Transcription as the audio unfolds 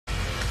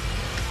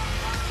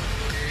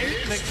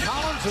Landon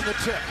Collins, and the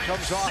tip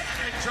comes off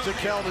to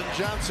Keldon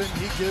Johnson.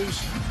 He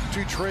gives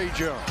to Trey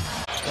Jones.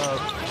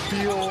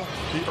 Feel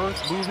the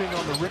earth moving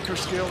on the Richter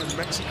scale in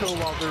Mexico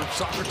while their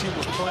soccer team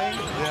was playing?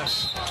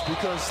 Yes.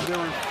 Because they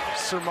were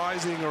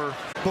surmising or...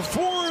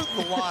 Before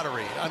the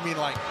lottery, I mean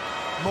like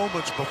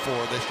moments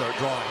before they start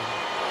drawing.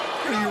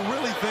 You're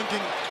really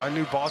thinking... I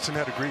knew Boston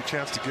had a great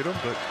chance to get him,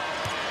 but,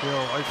 you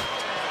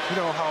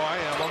know how I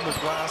am. I'm the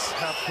glass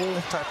half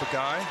full type of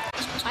guy.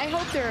 I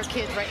hope there are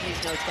kids writing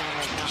these notes down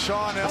right now.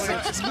 Sean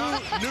Elliott, it's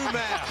new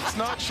math. It's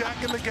not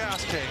Shaq in the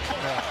gas tank.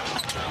 Yeah.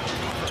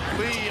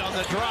 Lee on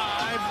the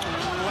drive.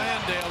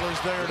 Landale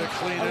is there to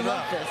clean it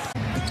up. This.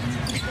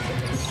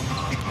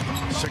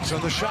 6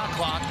 on the shot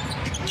clock.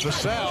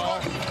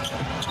 Vassell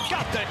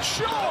got that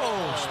show.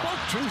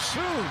 Spoke too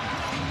soon.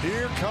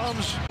 Here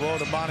comes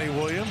Monty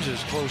Williams,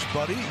 his close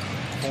buddy,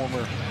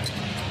 former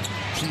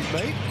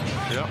teammate.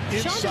 Yep.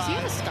 Sean, does he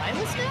have a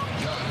stylist now?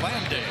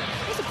 Landale.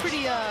 That's a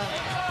pretty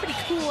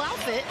cool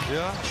outfit.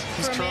 Yeah.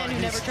 For a man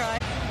who never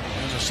tried.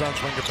 And the Suns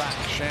bring it back.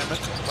 Shaman,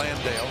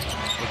 Landale,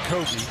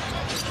 Okogie,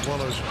 as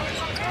well as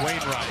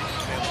Wainwright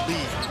and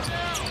Lee.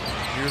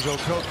 Here's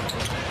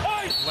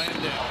Okogie.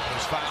 Landale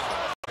is fouled.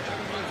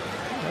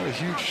 Not a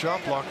huge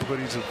shot blocker, but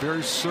he's a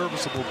very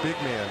serviceable big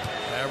man.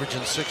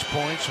 Averaging 6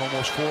 points,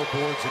 almost 4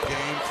 boards a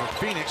game for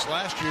Phoenix.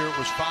 Last year it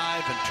was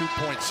 5 and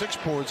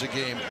 2.6 boards a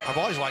game. I've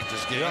always liked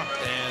this game,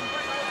 and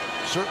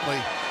certainly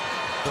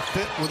the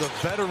fit with a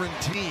veteran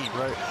team.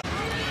 Right.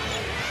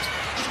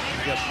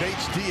 You got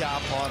Bates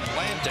Diop on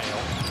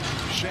Landale.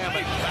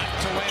 Shaman back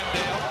to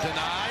Landale,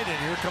 denied, and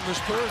here come the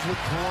Spurs with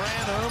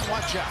Branham.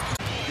 Watch out.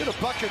 Get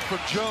a bucket for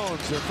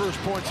Jones, their first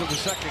points of the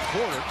second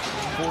quarter,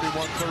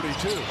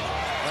 41-32.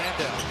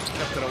 Landale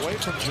kept it away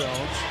from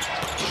Jones.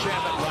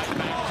 Shaman right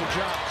back to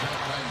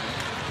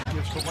Jones.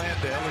 Gives to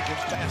Landale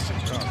against Bassett.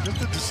 Just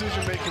the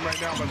decision making right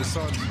now by the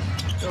Suns.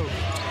 They're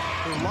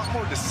a lot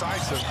more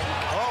decisive.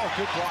 Oh,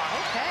 good block.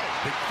 Okay.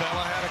 Big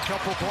fella had a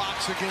couple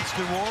blocks against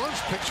New Orleans.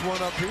 Picks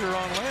one up here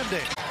on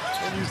Landale.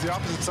 And use the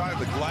opposite side of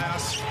the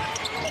glass.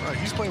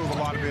 He's playing with a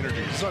lot of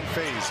energy. He's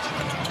unfazed.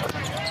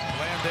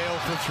 Landale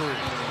for 3.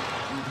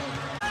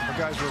 Our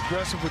guys are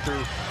aggressive with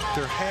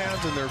their hands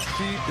and their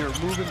feet. They're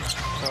moving,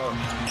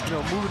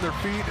 moving their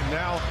feet. And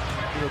now,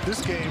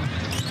 this game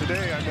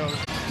today, I know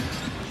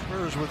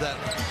Spurs with that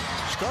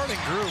starting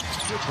group.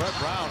 Brett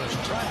Brown is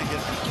trying to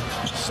get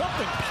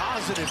something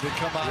positive to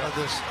come out of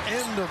this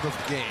end of the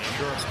game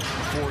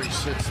before he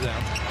sits them.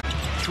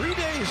 3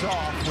 days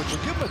off, which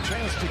will give him a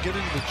chance to get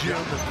into the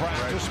gym and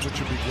practice, which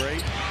would be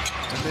great.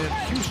 And then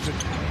Houston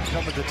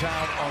coming to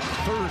town on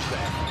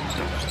Thursday.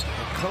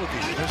 Kobe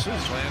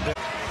misses. Landale.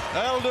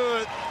 That'll do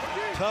it.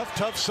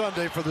 Tough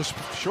Sunday for the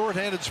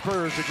short-handed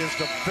Spurs against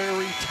a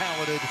very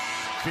talented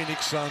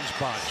Phoenix Suns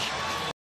bunch.